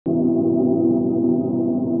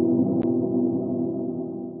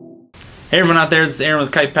Hey everyone out there, this is Aaron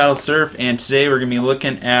with Kite Paddle Surf, and today we're going to be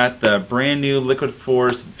looking at the brand new Liquid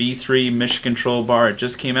Force V3 mission control bar. It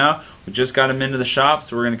just came out. We just got them into the shop,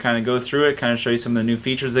 so we're going to kind of go through it, kind of show you some of the new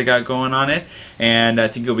features they got going on it, and I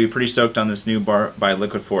think you'll be pretty stoked on this new bar by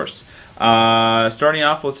Liquid Force. Starting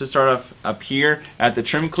off, let's just start off up here at the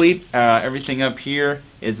trim cleat. Everything up here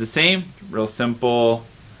is the same, real simple.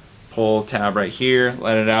 Pull tab right here,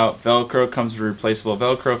 let it out. Velcro comes with replaceable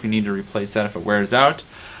Velcro if you need to replace that if it wears out.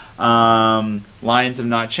 Lines have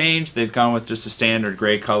not changed. They've gone with just a standard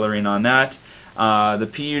gray coloring on that. The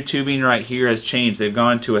PU tubing right here has changed. They've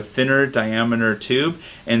gone to a thinner diameter tube,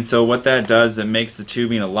 and so what that does, it makes the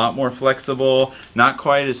tubing a lot more flexible, not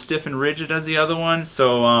quite as stiff and rigid as the other one,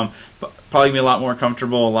 so probably be a lot more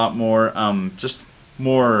comfortable, a lot more just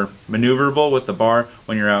more maneuverable with the bar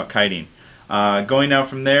when you're out kiting. Going out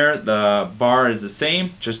from there, the bar is the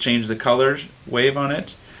same, just change the color wave on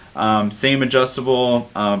it. Same adjustable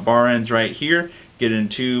bar ends right here. Get in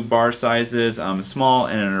two bar sizes, a small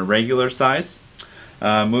and a regular size.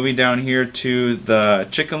 Moving down here to the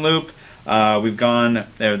chicken loop, we've gone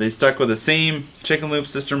there. They stuck with the same chicken loop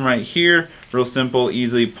system right here. Real simple,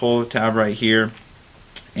 easily pull tab right here,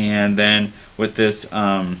 and then with this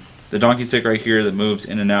the donkey stick right here that moves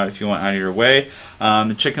in and out if you want out of your way.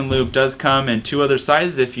 The chicken loop does come in two other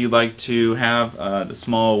sizes if you like to have the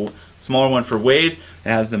smaller one for waves. It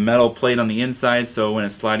has the metal plate on the inside, so when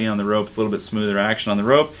it's sliding on the rope, it's a little bit smoother action on the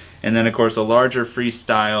rope. And then of course a larger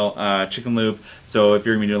freestyle chicken loop, so if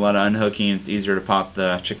you're going to be doing a lot of unhooking, it's easier to pop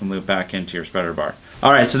the chicken loop back into your spreader bar.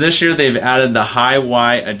 Alright, so this year they've added the high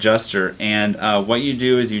Y adjuster, and what you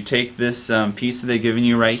do is you take this piece that they've given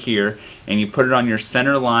you right here and you put it on your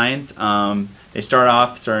center lines. They start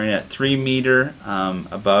off starting at 3 meters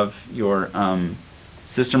above your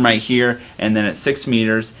system right here, and then at 6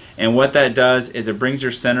 meters, and what that does is it brings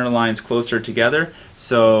your center lines closer together,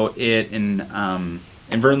 so it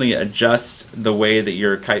inadvertently adjusts the way that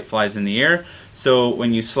your kite flies in the air. So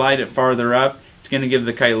when you slide it farther up, it's going to give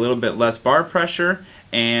the kite a little bit less bar pressure,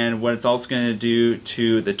 and what it's also going to do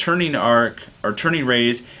to the turning arc or turning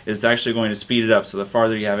radius is actually going to speed it up, so the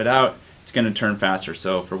farther you have it out, it's going to turn faster.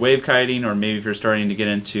 So for wave kiting, or maybe if you're starting to get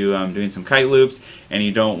into doing some kite loops and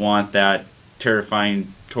you don't want that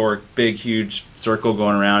terrifying torque, big huge circle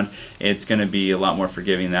going around, it's going to be a lot more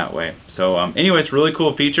forgiving that way. So anyways, really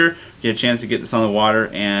cool feature. Get a chance to get this on the water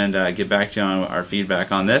and get back to you on our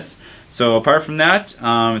feedback on this. So apart from that,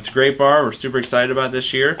 it's a great bar. We're super excited about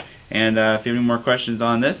this year, and if you have any more questions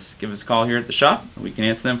on this, give us a call here at the shop. We can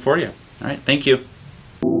answer them for you. Alright, thank you.